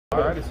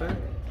Alrighty, sir.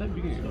 Thank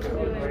you.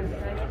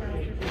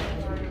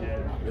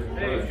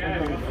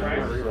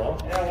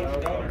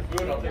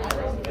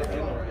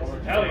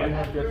 I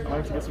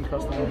have to get some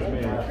custom ones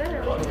made.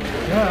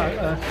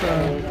 Yeah,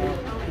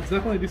 it's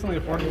definitely decently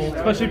affordable,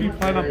 especially if you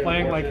plan on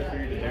playing like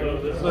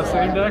the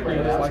same deck or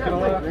you just like it a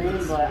lot.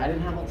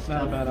 It's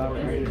not a bad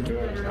option.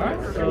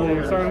 Alright, so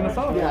we're starting this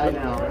off. Yeah, I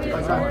know.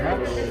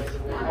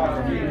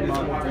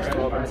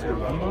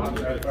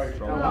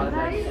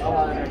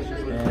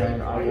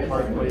 And I will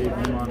hard play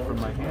Digimon from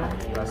my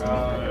hand. That's I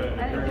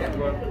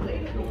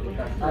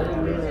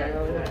didn't mean that.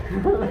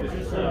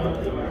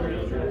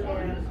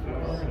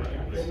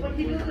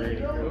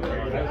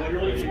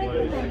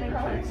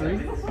 Three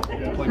to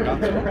play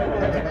Gotcha.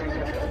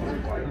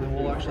 And then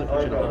we'll actually put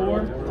you to 4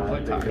 to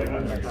play Tie.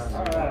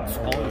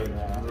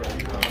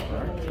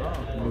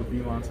 Move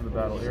Digimon to the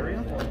battle area.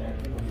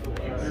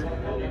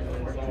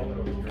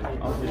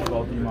 I'll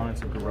Digiball Digimon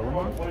to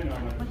Gorillamon.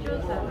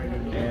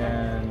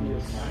 And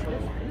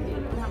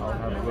I'll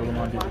have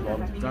Gorillamon Digiball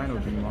to Dino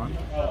Digimon.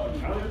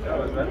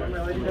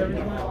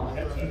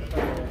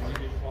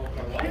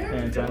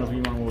 And Dino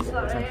Digimon will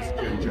attempt a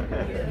security check.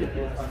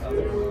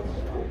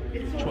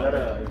 12.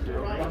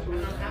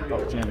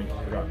 Oh, jamming.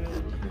 Forgot.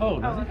 Oh,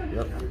 does it?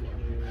 Yep.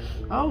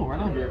 Oh, right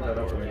on.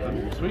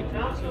 Sweet.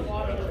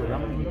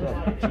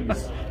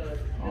 Jeez.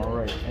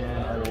 Alright,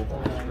 and I will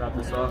wrap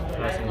this off.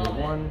 Pressing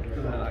 1.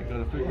 And then I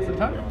go to 3 as a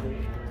tie.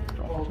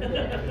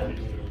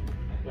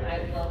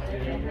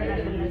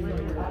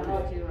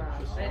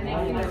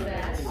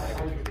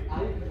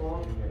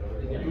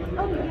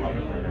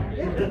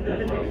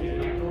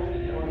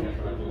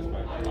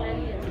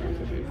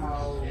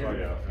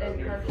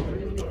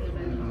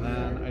 And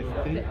then I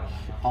think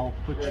I'll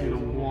put you to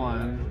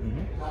 1.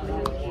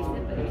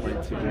 Play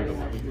 2.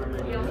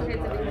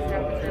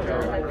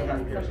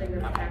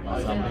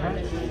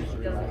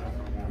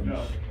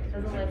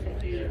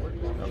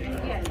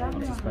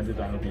 Suspended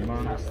Dino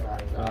Digimon.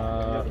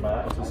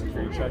 Also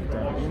security check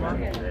Dino Digimon.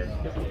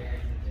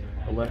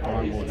 Elect on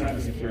will attempt a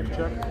security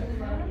check.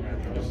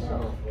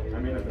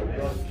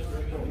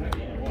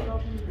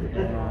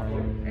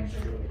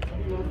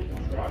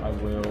 I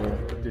will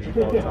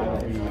Digiball Dino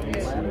Digimon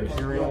into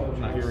Imperial.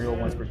 Imperial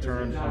once per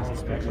turn,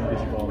 unsuspecting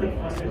Digiball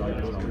into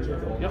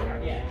Digimon. Yep.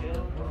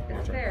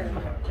 That's fair.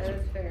 That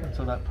is fair.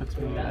 So that puts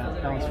me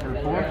at balance for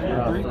 4 or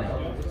 3.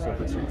 So it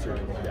puts you to,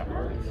 yeah.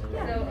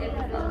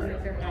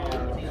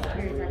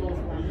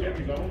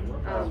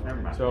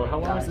 So how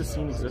long has this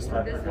scene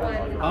existed?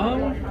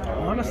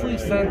 Honestly,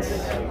 since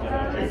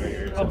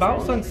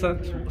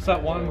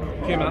set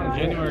 1 came out in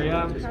January,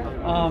 yeah.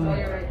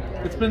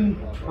 It's been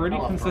pretty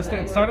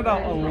consistent. It started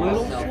out a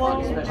little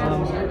slow,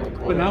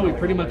 but now we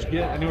pretty much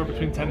get anywhere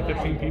between 10 and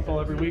 15 people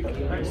every week.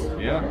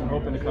 Yeah, I'm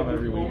hoping to come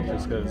every week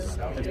just because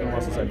it's been a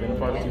while since I've been a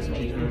part of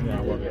TCG and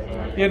I love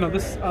it. Yeah, no,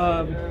 this,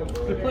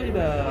 we played,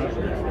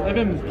 I've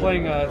been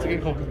playing, it's a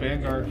game called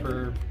Vanguard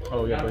for...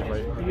 Oh, yeah,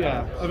 right.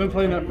 Yeah, I've been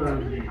playing that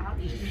for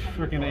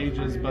freaking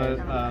ages, but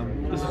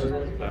this is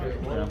just better.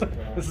 Yeah.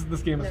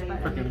 This game is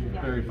freaking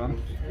very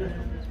fun.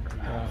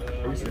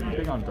 Are you sitting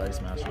big on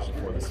Dice Masters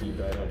before the scene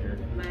died out here?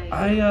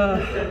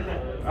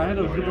 I had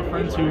a group of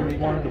friends who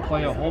wanted to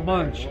play a whole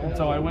bunch, and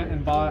so I went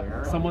and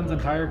bought someone's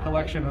entire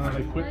collection, and then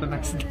they quit the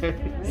next day.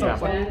 So I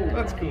was like,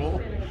 that's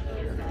cool.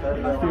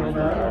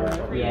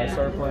 Yeah, I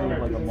started playing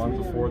like a month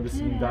before the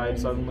scene died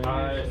suddenly.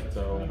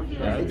 So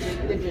yeah,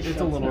 it's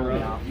a little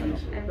rough.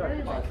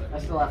 I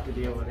still have to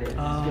deal with it.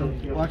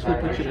 We'll actually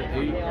put you to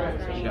 8.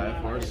 Yeah,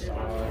 of course. I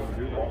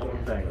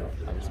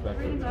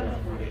respect it.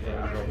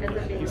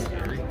 He's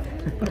scary.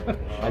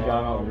 I got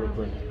him out real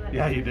quick.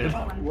 Yeah, you did.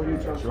 What are you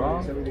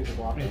trying to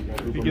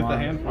If you get the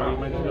hand for it, you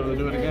might be able to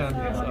do it again.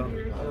 So.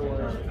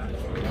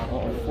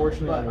 Well,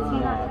 unfortunately,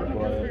 not, but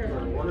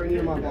we're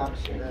in on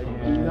blocks.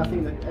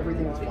 Nothing that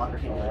everything that's blocker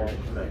can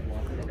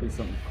be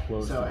something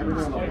close. So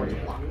everything on the board is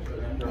blocked.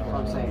 That's what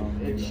I'm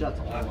saying. It shuts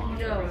all off.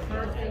 No,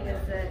 first thing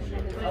is that it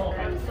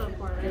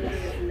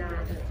is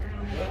not.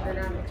 They're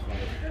not.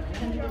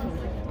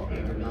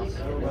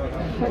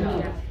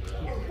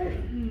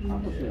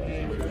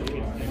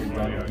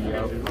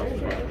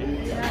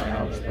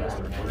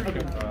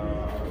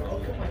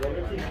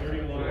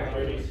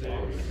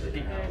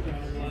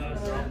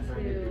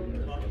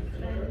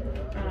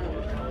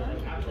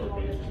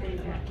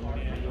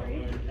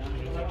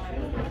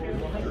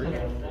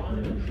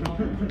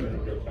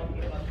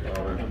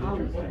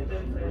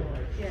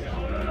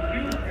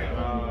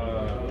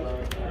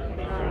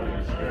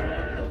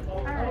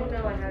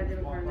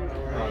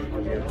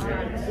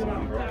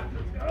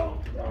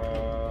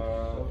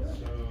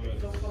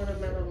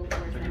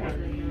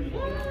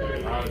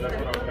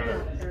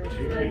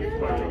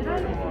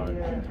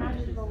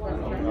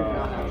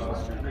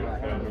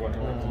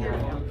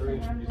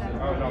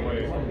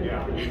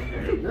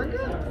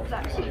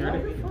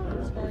 Security.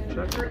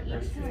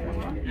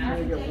 Trying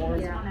to get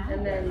warmed up.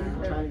 And then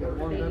Trying to get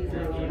warmed up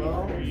there as well.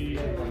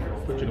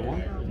 Put you to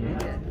 1.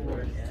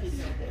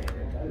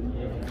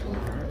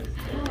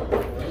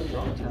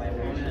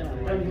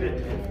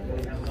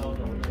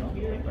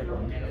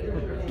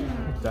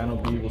 Dino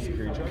B will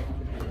security check.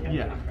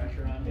 Yeah.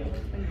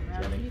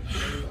 Jamming.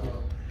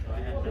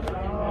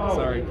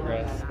 Sorry,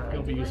 Chris.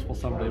 It'll be useful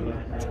someday, but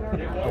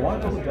I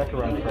wanted to pull the deck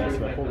around Chris,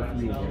 so I pulled a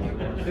few of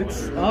them.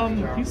 it's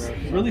he's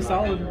really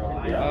solid.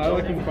 I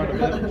like him quite a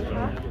bit.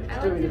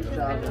 Doing its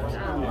job.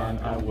 And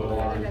I will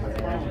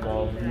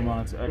evolve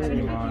Digimon to X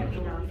Digimon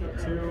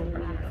 2.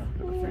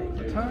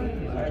 Time,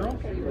 draw.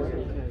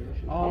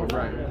 All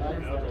right.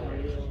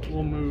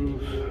 We'll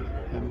move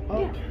him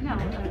up.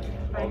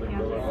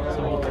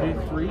 So we'll pay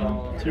 3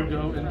 to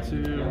go into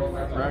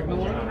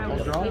Ragnaloard.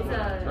 I'll draw.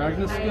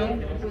 Ragna skill.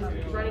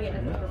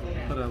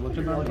 Put a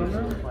Legionnaire on there.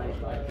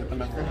 Get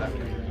them after that.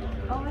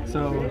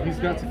 So he's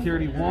got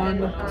security 1,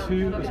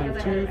 2, so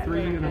 2,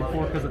 3, and then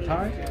 4 because of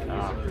tie.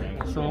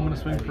 So I'm going to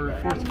swing for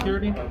 4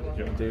 security.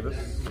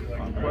 Davis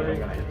on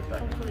play.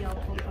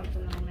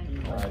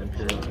 Add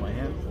Imperial to my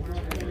hand.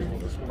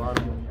 This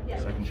bottom.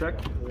 Second check.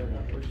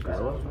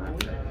 Gorilla.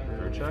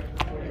 Third check.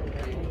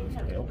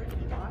 Hail.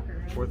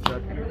 Fourth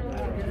check.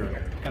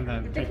 And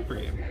then take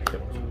free game.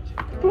 Yep.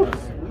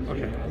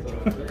 Okay.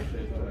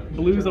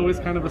 Blue's always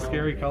kind of a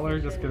scary color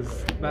just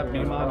because that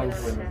Digimon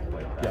is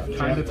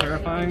kind of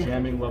terrifying.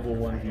 Jamming level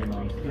 1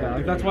 Digimon. Yeah,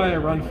 like that's why I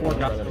run 4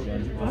 Try that guys.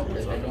 again.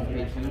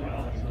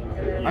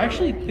 I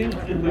actually think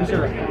the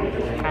loser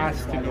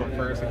has to go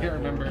first. I can't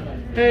remember.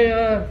 Hey,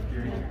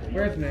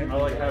 where's Nick?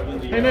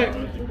 Hey, Nick.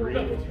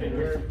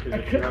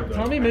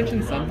 Tommy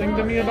mentioned something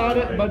to me about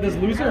it, but does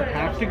loser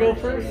have to go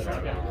first?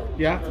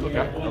 Yeah? Okay.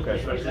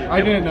 Okay.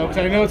 I didn't know,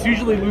 because I know it's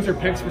usually loser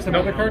picks for some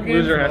other card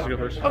games. Loser has to go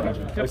first. Okay.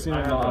 I've seen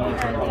it on the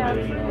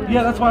tournament.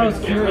 Yeah, that's why I was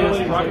curious.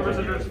 Rocket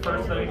Visitors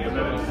first thing, and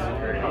then it's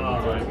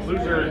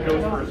loser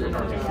goes first.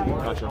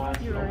 Gotcha.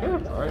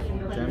 Yeah. Alright.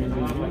 Jamming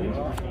Digimon.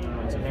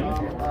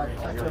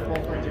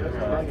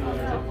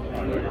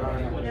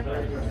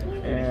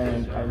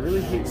 And I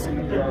really hate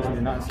seeing you guys when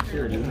you're not in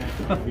security.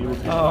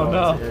 Oh,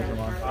 no.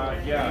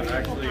 Yeah,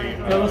 actually.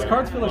 Yeah, those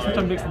cards feel like such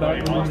a mixed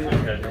bag. I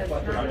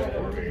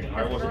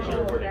wasn't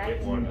sure where to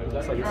get one.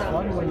 It's like it's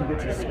fun when you get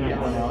to sneak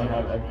one out and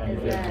have a good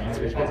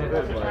advantage because of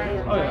it, but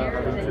Oh, yeah.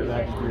 after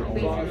that, you're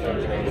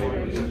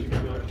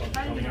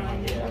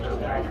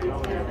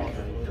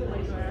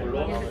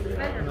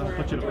And then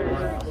put you to 4.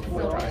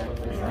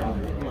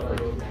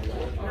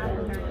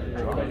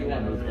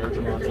 move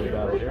Airdramon to the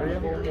battle area.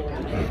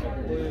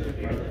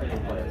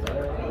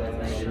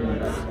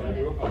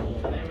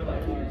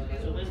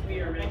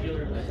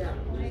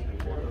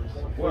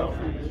 Well,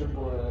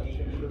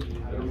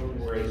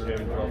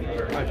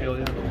 I feel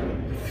you.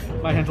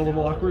 My hand's a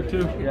little awkward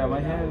too. Yeah, my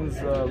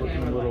hand's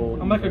looking a little.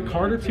 I'm like a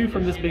card or two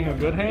from this being a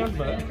good hand,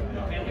 but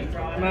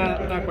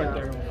not quite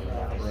there.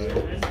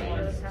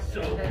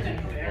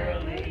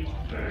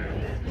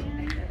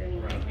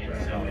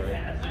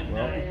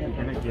 Well, you're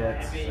gonna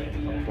get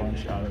a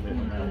bunch out of it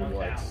no matter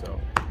what, so.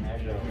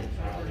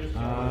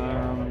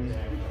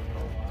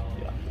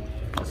 Yeah.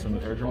 Awesome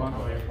Airdramon.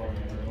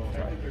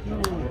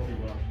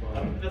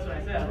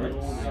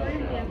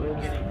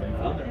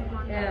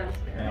 Yeah.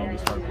 And I'll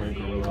just start playing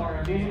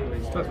Gorilla.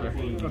 That's fair.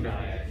 Okay.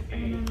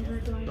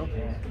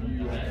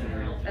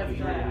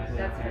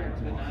 That's fair.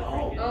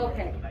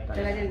 Okay.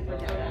 Then I didn't put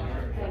that.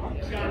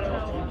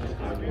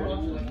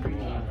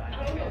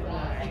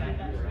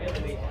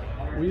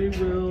 We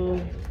will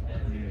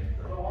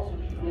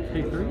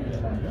pay 3.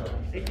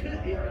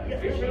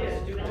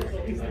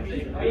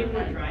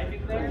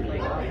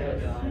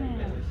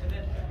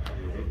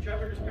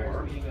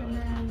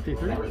 Pay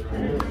 3.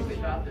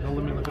 Now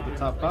let me look at the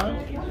top 5. I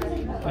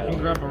can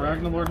grab a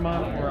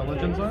Ragnaloardmon or a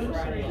Legends Arms.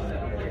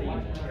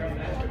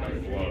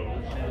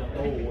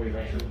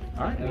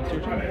 Alright, and it's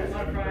your turn.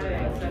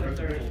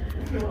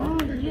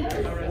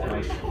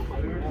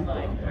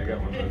 I got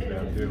one of those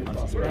down too.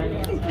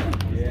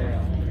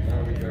 Yeah.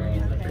 There we go.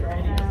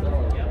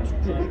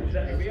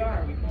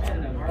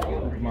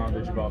 Pokemon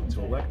Digimon to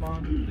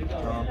Electmon.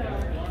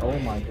 Oh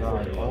my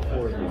god, all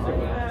 4 of these.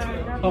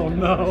 Oh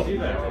no,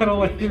 I don't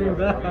like hearing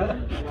that.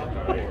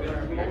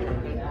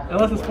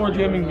 Unless it's 4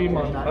 jamming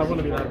Digimon, that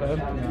wouldn't be that bad.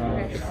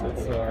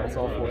 It's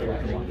all 4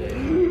 Pokemon.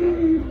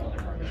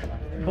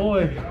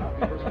 Boy,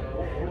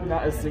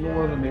 Not a single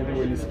one of them made their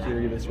way to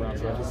security this round,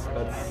 so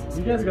that's.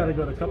 you guys gotta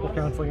go to couple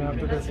counseling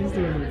after this. He's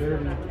doing me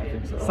dirty. I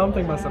think so.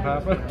 Something must have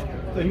happened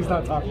that he's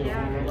not talking to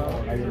me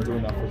about. I didn't do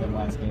enough with them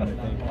last game, I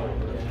think.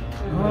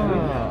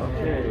 Ah,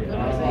 okay.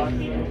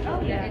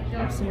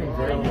 I'm seeing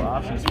very little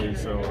options here,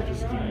 so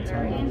just give me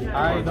time.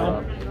 I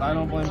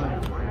don't blame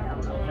him.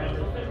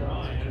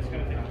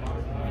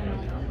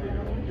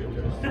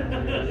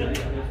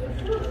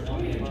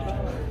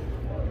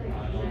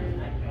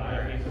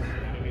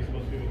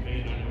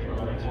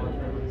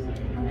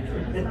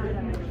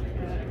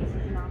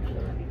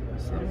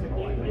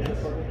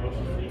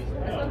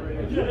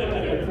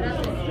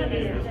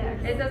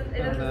 It does.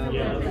 It And doesn't.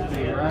 then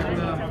the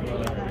Ragna,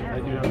 I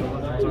do have the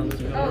Legends Arms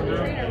too. Oh, the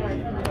trainer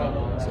one. No.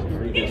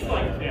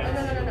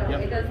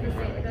 It does the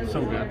same. It does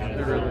So good.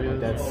 It really is.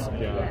 That's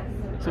yeah.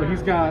 So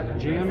he's got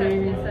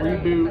jamming,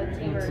 reboot,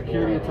 and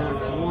security attack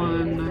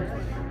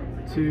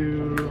 1,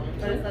 2.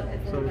 But it's up,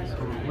 it's So over. it's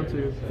 1,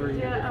 2, 3,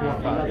 4,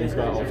 5. He's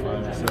got all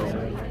 5, so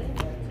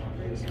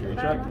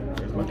security check.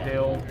 There's my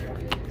tail.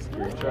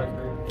 Security check.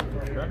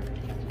 Okay.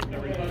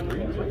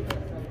 3,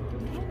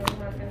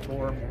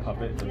 4,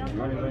 puppet. Doesn't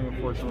do anything,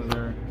 unfortunately,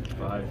 there.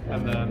 5.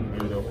 And then-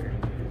 here we go.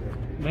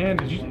 Man,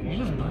 did you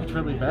just knocked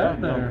really bad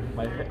there?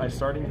 No, my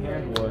starting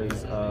hand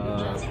was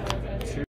 2.